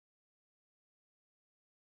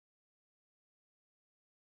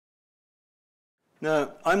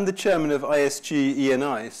Now, I'm the chairman of ISG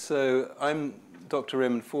ENI, so I'm Dr.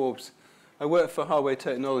 Raymond Forbes. I work for Hague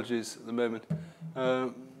Technologies at the moment.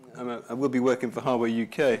 I will be working for Hague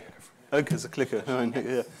UK. Oh, there's a clicker. Oh,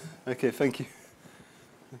 yeah. Okay, thank you.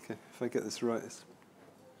 Okay, if I get this right, lets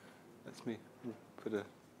me put a...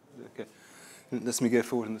 Okay, lets me go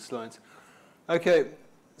forward in the slides. Okay,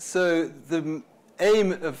 so the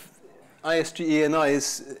aim of ISG ENI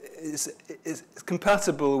is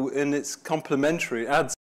compatible and it's complementary.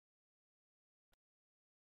 Adds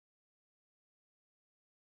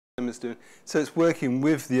is doing. So it's working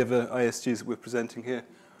with the other ISGs that we're presenting here.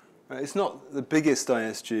 It's not the biggest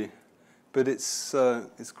ISG, but it's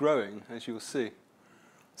growing, as you will see.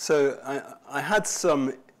 So I had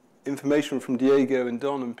some information from Diego and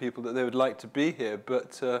Don and people that they would like to be here,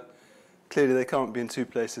 but clearly they can't be in two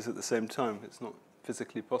places at the same time. It's not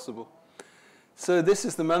physically possible. So this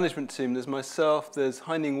is the management team. There's myself, there's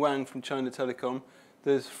Haining Wang from China Telecom,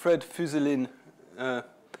 there's Fred Fuselin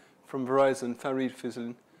from Verizon, Farid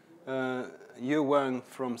Fuselin, Yu Wang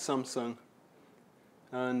from Samsung,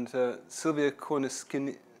 and Sylvia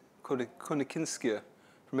Kornikinskia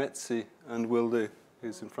from ETSI, and Will Do,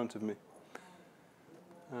 who's in front of me.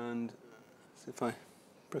 And so if I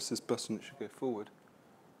press this button, it should go forward.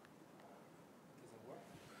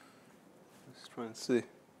 Let's try and see.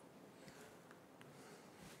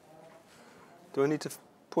 Do I need to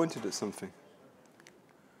point it at something?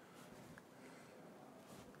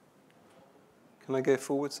 Can I go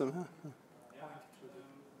forward somehow?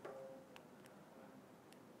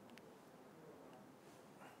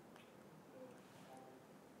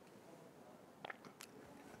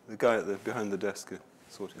 The guy behind the desk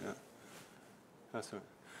sort it out. That's right.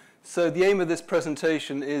 So the aim of this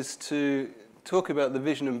presentation is to talk about the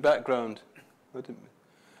vision and background.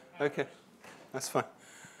 Okay, that's fine.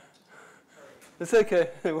 It's okay,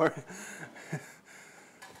 don't worry.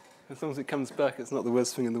 As long as it comes back, it's not the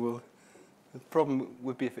worst thing in the world. The problem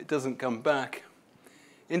would be if it doesn't come back.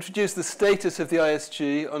 Introduce the status of the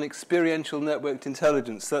ISG on experiential networked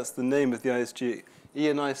intelligence. That's the name of the ISG.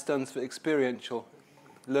 ENI stands for experiential,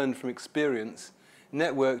 learned from experience.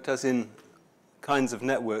 Networked as in kinds of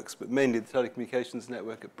networks, but mainly the telecommunications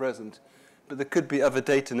network at present. But there could be other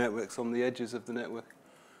data networks on the edges of the network.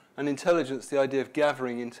 And intelligence, the idea of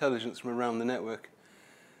gathering intelligence from around the network.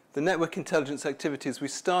 The network intelligence activities we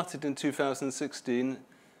started in 2016,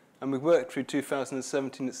 and we worked through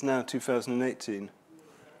 2017. It's now 2018.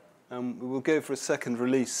 We will go for a second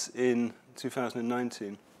release in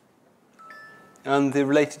 2019. And the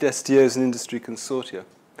related STOs and industry consortia.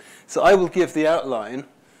 So I will give the outline.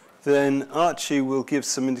 Then Archie will give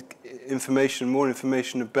some information, more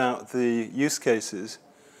information about the use cases.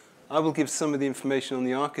 I will give some of the information on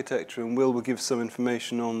the architecture, and Will give some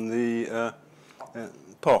information on the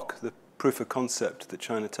POC, the proof of concept that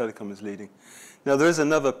China Telecom is leading. Now, there is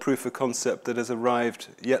another proof of concept that has arrived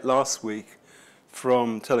yet last week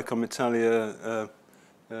from Telecom Italia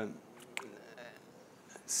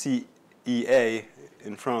CEA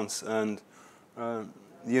in France and the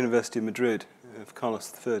University of Madrid, of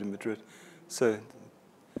Carlos III in Madrid. So,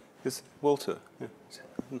 is Walter? Yeah.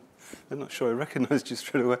 I'm not sure I recognized you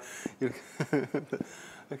straight away.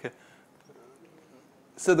 Okay.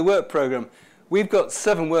 So the work program. We've got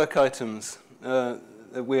 7 work items that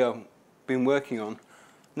we have been working on.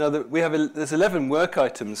 Now, there's 11 work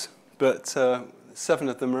items, but 7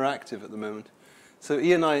 of them are active at the moment. So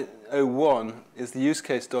ENI 01 is the use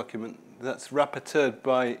case document that's rapporteured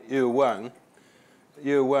by Yu Wang.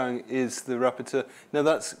 Yu Wang is the rapporteur. Now,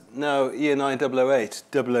 that's now ENI 008,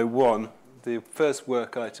 001. The first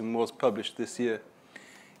work item was published this year.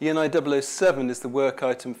 ENI 007 is the work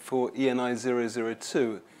item for ENI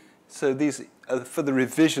 002. So these are for the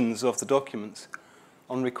revisions of the documents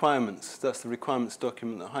on requirements. That's the requirements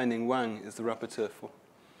document that Haining Wang is the rapporteur for.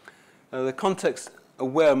 The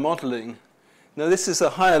context-aware modeling. Now, this is a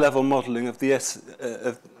higher-level modeling of the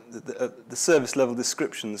service-level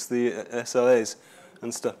descriptions, the SLAs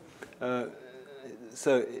and stuff.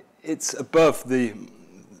 So it's above the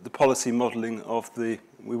policy modeling of we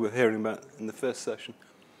were hearing about in the first session.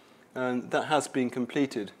 And that has been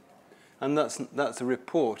completed. And that's a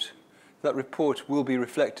report. That report will be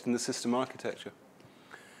reflected in the system architecture.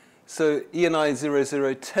 So ENI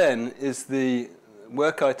 0010 is the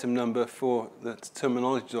work item number for the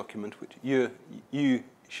terminology document, which Yu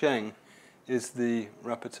Sheng is the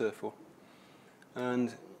rapporteur for.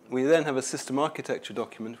 And we then have a system architecture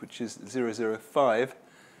document, which is 005,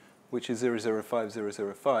 which is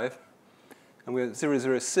 005005. And we have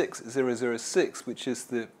 006, which is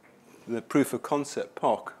the proof of concept,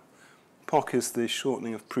 POC. POC is the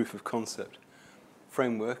shortening of proof of concept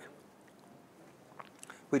framework.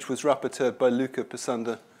 which was rapporteured by Luca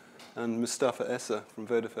Pasanda and Mustafa Essa from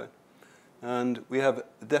Vodafone. And we have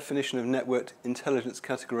the definition of networked intelligence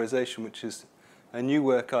categorization, which is a new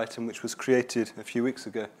work item which was created a few weeks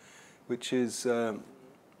ago, which is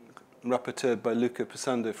rapporteured by Luca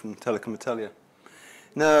Pasanda from Telecom Italia.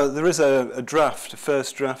 Now, there is a draft, a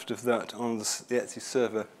first draft of that on the ETSI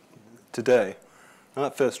server today. And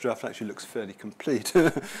that first draft actually looks fairly complete.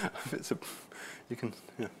 I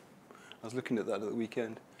was looking at that at the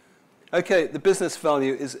weekend. Okay, the business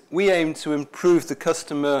value is we aim to improve the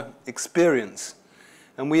customer experience,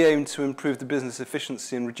 and we aim to improve the business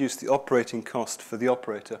efficiency and reduce the operating cost for the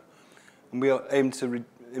operator. And we aim to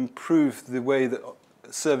improve the way that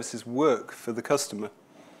services work for the customer.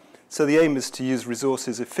 So the aim is to use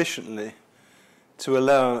resources efficiently to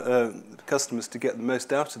allow customers to get the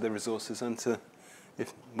most out of their resources and to,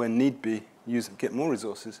 if when need be, get more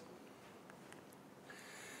resources.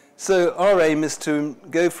 So our aim is to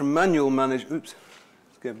go from manual management. Oops,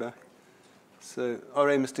 let's go back. So our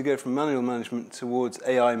aim is to go from manual management towards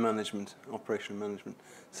AI management, operational management.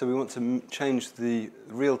 So we want to change the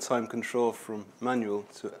real-time control from manual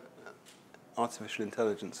to artificial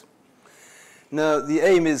intelligence. Now, the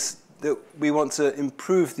aim is that we want to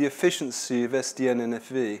improve the efficiency of SDN and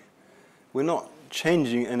FV. We're not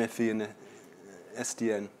changing NFV and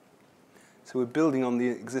SDN. So we're building on the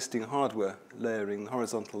existing hardware layering, the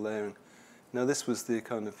horizontal layering. Now, this was the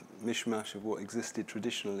kind of mishmash of what existed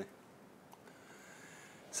traditionally.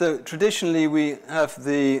 So traditionally, we have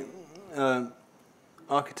the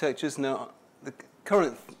architectures. Now, the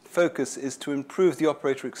current focus is to improve the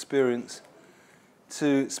operator experience,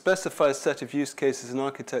 to specify a set of use cases in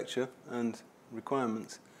architecture and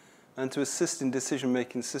requirements, and to assist in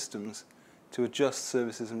decision-making systems to adjust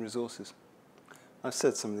services and resources. I've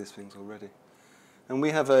said some of these things already. And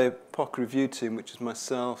we have a POC review team, which is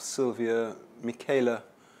myself, Sylvia, Michaela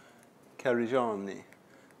Karijani,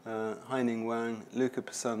 Haining Wang, Luca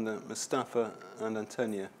Pasanda, Mustafa, and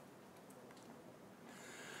Antonia.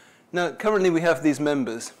 Now, currently we have these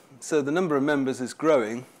members. So the number of members is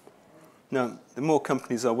growing. Now, the more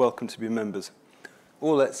companies are welcome to be members.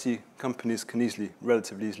 All ETSI companies can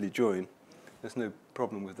relatively easily join. There's no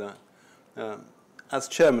problem with that. As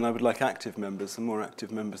chairman, I would like active members. The more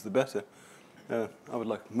active members, the better. I would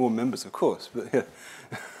like more members, of course, but yeah.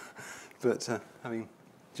 But having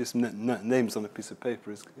just names on a piece of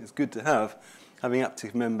paper is good to have. Having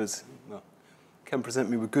active members, well, can present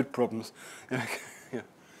me with good problems. Yeah.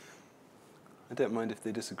 I don't mind if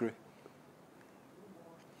they disagree.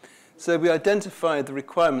 So we identified the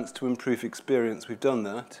requirements to improve experience. We've done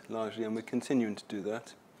that largely, and we're continuing to do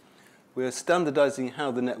that. We're standardizing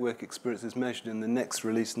how the network experience is measured in the next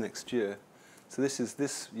release next year. So this is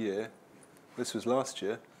this year. This was last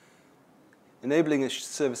year. Enabling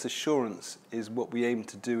service assurance is what we aim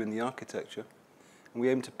to do in the architecture. And we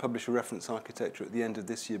aim to publish a reference architecture at the end of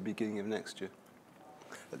this year, beginning of next year,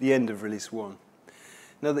 at the end of release 1.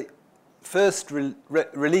 Now, the first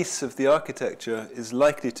release of the architecture is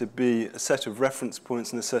likely to be a set of reference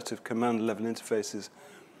points and a set of command-level interfaces.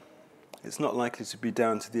 It's not likely to be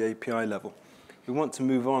down to the API level. We want to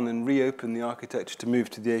move on and reopen the architecture to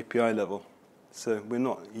move to the API level. So we're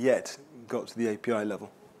not yet got to the API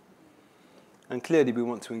level. And clearly, we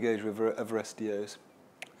want to engage with other SDOs.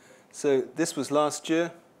 So this was last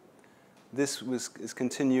year. This is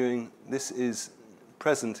continuing. This is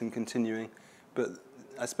present and continuing. But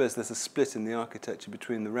I suppose there's a split in the architecture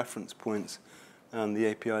between the reference points and the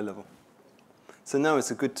API level. So now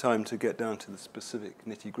it's a good time to get down to the specific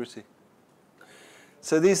nitty-gritty.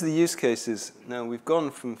 So these are the use cases. Now, we've gone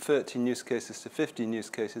from 13 use cases to 15 use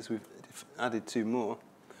cases. We've added 2 more.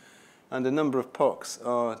 And a number of POCs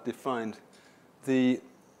are defined. The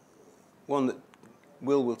one that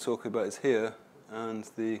Will talk about is here, and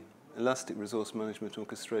the elastic resource management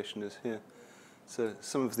orchestration is here. So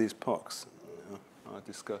some of these POCs are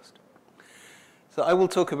discussed. So I will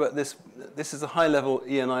talk about this. This is a high-level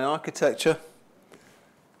ENI architecture,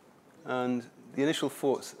 and the initial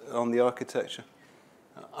thoughts on the architecture.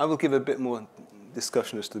 I will give a bit more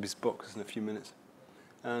discussion as to these boxes in a few minutes.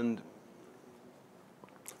 And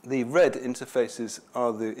the red interfaces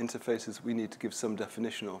are the interfaces we need to give some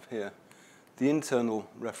definition of here. The internal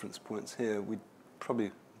reference points here, we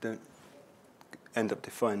probably don't end up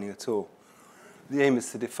defining at all. The aim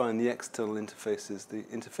is to define the external interfaces, the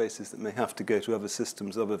interfaces that may have to go to other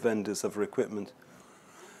systems, other vendors, other equipment.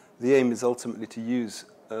 The aim is ultimately to use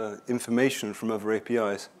information from other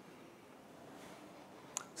APIs.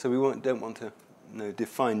 So we don't want to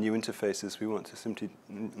define new interfaces. We want to simply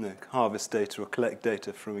harvest data or collect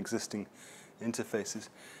data from existing interfaces.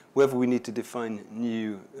 Whether we need to define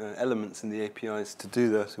new elements in the APIs to do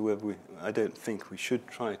that, or whether I don't think we should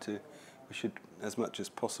try to. We should, as much as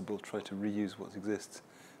possible, try to reuse what exists.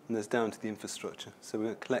 And there's down to the infrastructure. So we're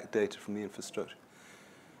going to collect data from the infrastructure.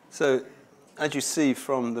 So as you see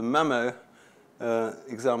from the MAMO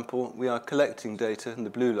example, we are collecting data in the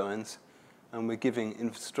blue lines, and we're giving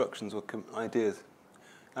instructions or ideas.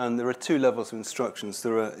 And there are two levels of instructions.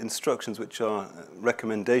 There are instructions which are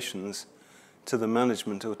recommendations to the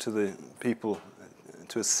management or to the people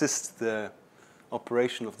to assist their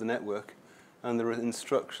operation of the network. And there are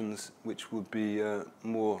instructions which would be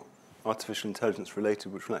more artificial intelligence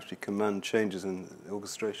related, which will actually command changes in the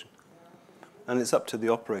orchestration. And it's up to the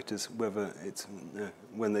operators whether it's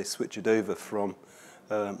when they switch it over from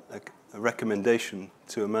a recommendation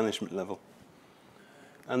to a management level.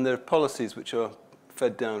 And there are policies which are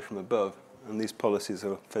fed down from above, and these policies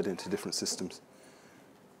are fed into different systems.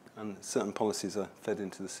 And certain policies are fed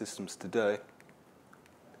into the systems today,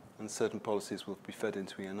 and certain policies will be fed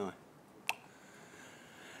into ENI.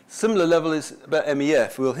 Similar level is about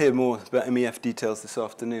MEF. We'll hear more about MEF details this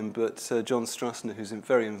afternoon, but John Strassner, who's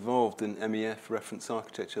very involved in MEF reference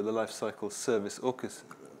architecture, the lifecycle service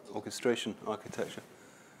orchestration architecture.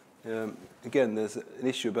 Again, there's an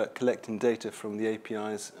issue about collecting data from the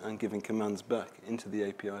APIs and giving commands back into the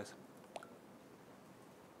APIs.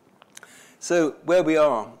 So where we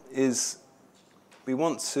are is we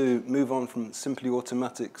want to move on from simply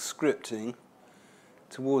automatic scripting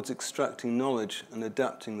towards extracting knowledge and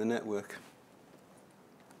adapting the network.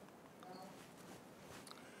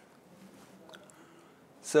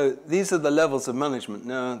 So these are the levels of management.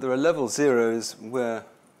 Now, there are level zeros where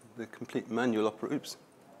the complete manual oops,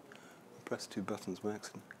 I pressed two buttons by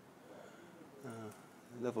accident.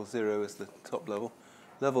 Level 0 is the top level.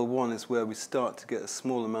 Level 1 is where we start to get a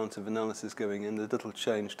small amount of analysis going in, a little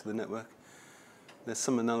change to the network. There's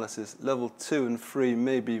some analysis. Level 2 and 3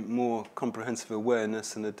 may be more comprehensive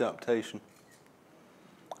awareness and adaptation.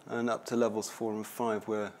 And up to levels 4 and 5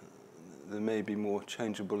 where there may be more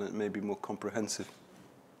changeable and it may be more comprehensive.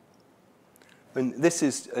 And this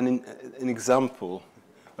is an example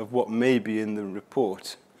of what may be in the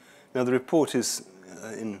report. Now the report is,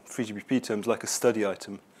 in FreeGBP terms, like a study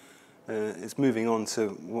item. It's moving on to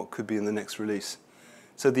what could be in the next release.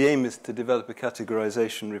 So the aim is to develop a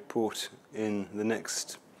categorization report in the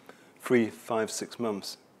next 3, 5, 6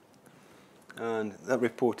 months. And that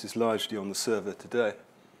report is largely on the server today,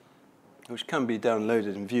 which can be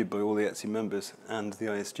downloaded and viewed by all the ETSI members and the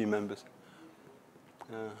ISG members.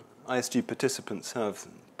 ISG participants have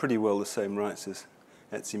pretty well the same rights as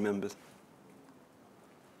ETSI members.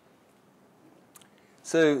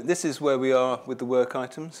 So this is where we are with the work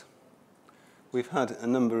items. We've had a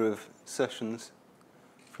number of sessions.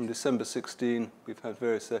 From December 16, we've had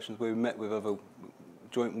various sessions where we met with other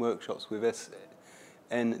joint workshops with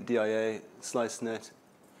NDIA, SliceNet,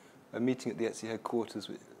 a meeting at the ETSI headquarters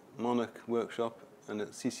with Monarch workshop and a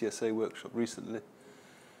CCSA workshop recently.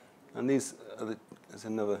 And these are there's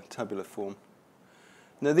another tabular form.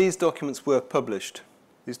 Now these documents were published.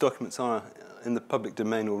 These documents are in the public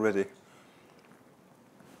domain already.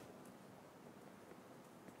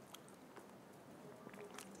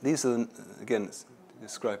 These are, again, it's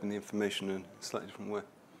describing the information in a slightly different way.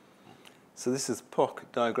 So this is the POC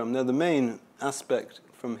diagram. Now the main aspect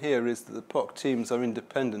from here is that the POC teams are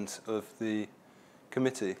independent of the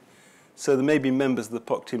committee. So there may be members of the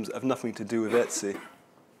POC teams that have nothing to do with ETSI.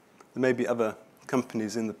 There may be other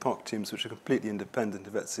companies in the POC teams which are completely independent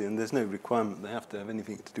of ETSI, and there's no requirement they have to have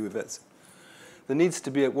anything to do with ETSI. There needs to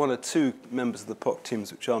be 1 or 2 members of the POC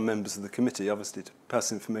teams which are members of the committee, obviously, to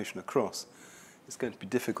pass information across. It's going to be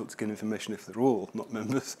difficult to get information if they're all not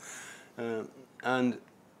members. And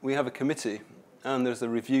we have a committee, and there's a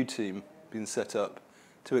review team being set up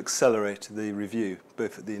to accelerate the review,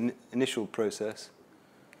 both at the initial process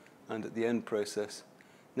and at the end process.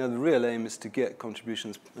 Now, the real aim is to get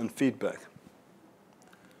contributions and feedback.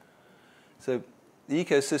 So the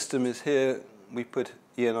ecosystem is here. We put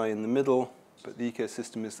ENI in the middle, but the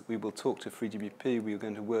ecosystem is that we will talk to FreeGBP. We are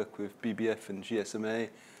going to work with BBF and GSMA.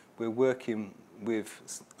 We're working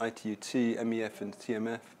with ITUT, MEF, and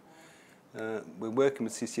TMF. We're working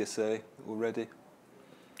with CCSA already.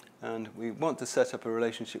 And we want to set up a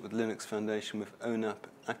relationship with Linux Foundation, with ONAP,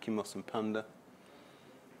 Akimos, and Panda.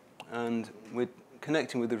 And we're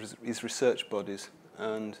connecting with these research bodies.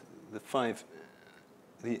 And the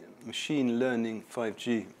machine learning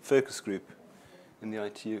 5G focus group in the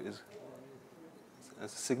ITU has a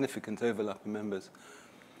significant overlap of members.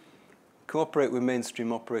 Cooperate with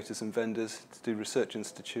mainstream operators and vendors to do research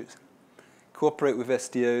institutes. Cooperate with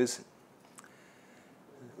SDOs.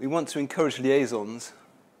 We want to encourage liaisons,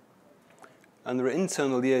 and there are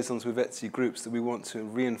internal liaisons with ETSI groups that we want to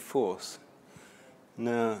reinforce.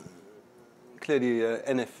 Now, clearly,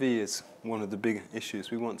 NFV is one of the big issues.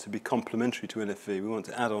 We want to be complementary to NFV. We want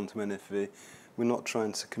to add on to NFV. We're not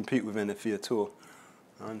trying to compete with NFV at all.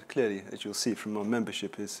 And clearly, as you'll see from our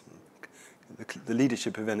membership, is the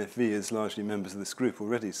leadership of NFV is largely members of this group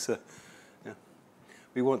already. So, yeah.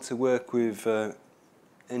 We want to work with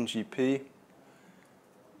NGP,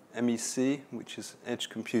 MEC, which is Edge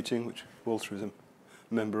Computing, which Walter is a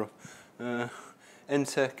member of,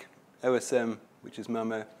 NTEC, OSM, which is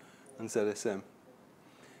MAMO, and ZSM.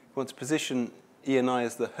 We want to position ENI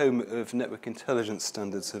as the home of network intelligence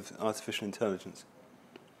standards of artificial intelligence,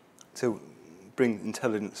 to bring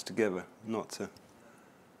intelligence together, not to...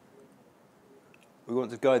 We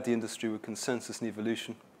want to guide the industry with consensus and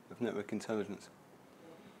evolution of network intelligence.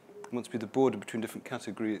 We want to be the border between different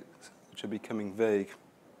categories which are becoming vague,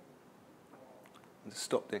 and to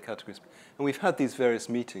stop their categories. And we've had these various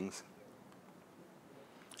meetings,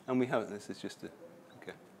 and we have, this is just a,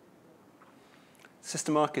 okay.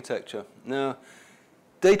 System architecture. Now,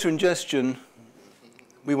 data ingestion,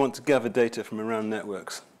 we want to gather data from around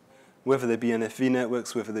networks, whether they be NFV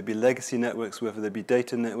networks, whether they be legacy networks, whether they be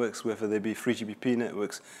data networks, whether they be 3GPP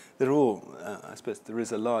networks. They're all, I suppose there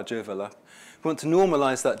is a large overlap. We want to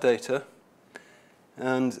normalize that data,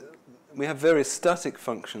 and we have various static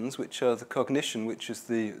functions, which are the cognition, which is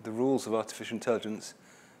the rules of artificial intelligence,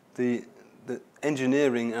 the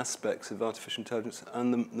engineering aspects of artificial intelligence,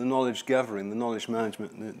 and the knowledge gathering, the knowledge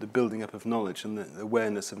management, the building up of knowledge, and the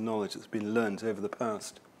awareness of knowledge that's been learned over the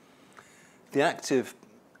past. The active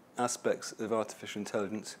aspects of artificial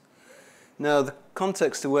intelligence. Now, the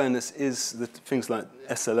context awareness is things like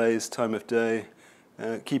SLAs, time of day,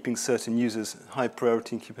 keeping certain users high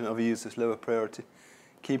priority and keeping other users lower priority,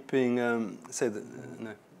 keeping, say that,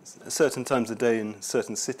 at certain times of the day in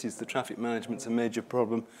certain cities, the traffic management's a major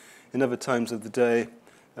problem. In other times of the day,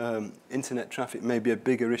 internet traffic may be a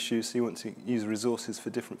bigger issue, so you want to use resources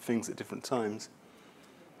for different things at different times.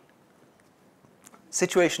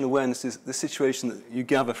 Situation awareness is the situation that you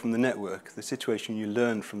gather from the network, the situation you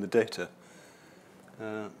learn from the data.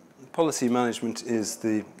 Policy management is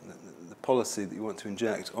the policy that you want to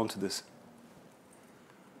inject onto this.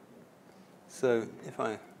 So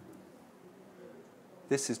if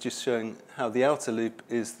this is just showing how the outer loop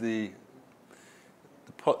is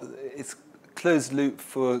it's closed loop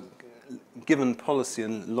for given policy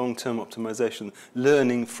and long-term optimization,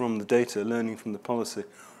 learning from the data, learning from the policy,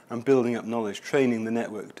 and building up knowledge, training the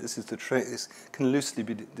network. This is this can loosely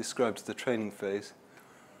be described as the training phase.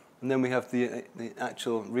 And then we have the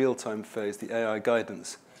actual real-time phase, the AI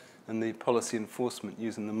guidance, and the policy enforcement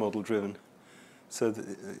using the model-driven. So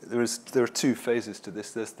there are two phases to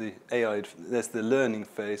this. There's the AI, there's the learning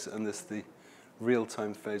phase, and there's the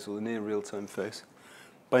real-time phase, or the near real-time phase.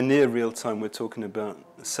 By near real-time, we're talking about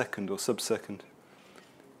a second or sub-second.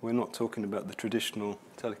 We're not talking about the traditional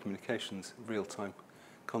telecommunications real-time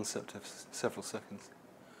concept of several seconds.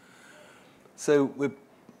 So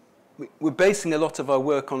we're basing a lot of our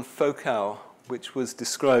work on FOCAL, which was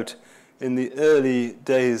described in the early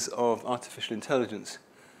days of artificial intelligence.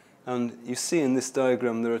 And you see in this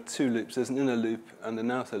diagram there are two loops. There's an inner loop and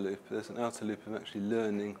an outer loop. There's an outer loop of actually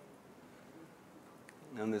learning,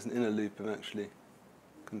 and there's an inner loop of actually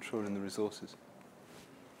controlling the resources.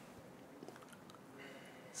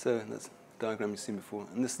 So that's the diagram you've seen before.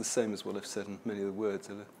 And this is the same as what I've said in many of the words.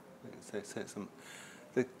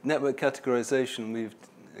 The network categorization,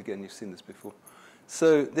 again, you've seen this before.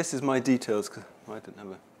 So this is my details, because I don't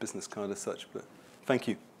have a business card as such, but thank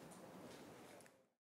you.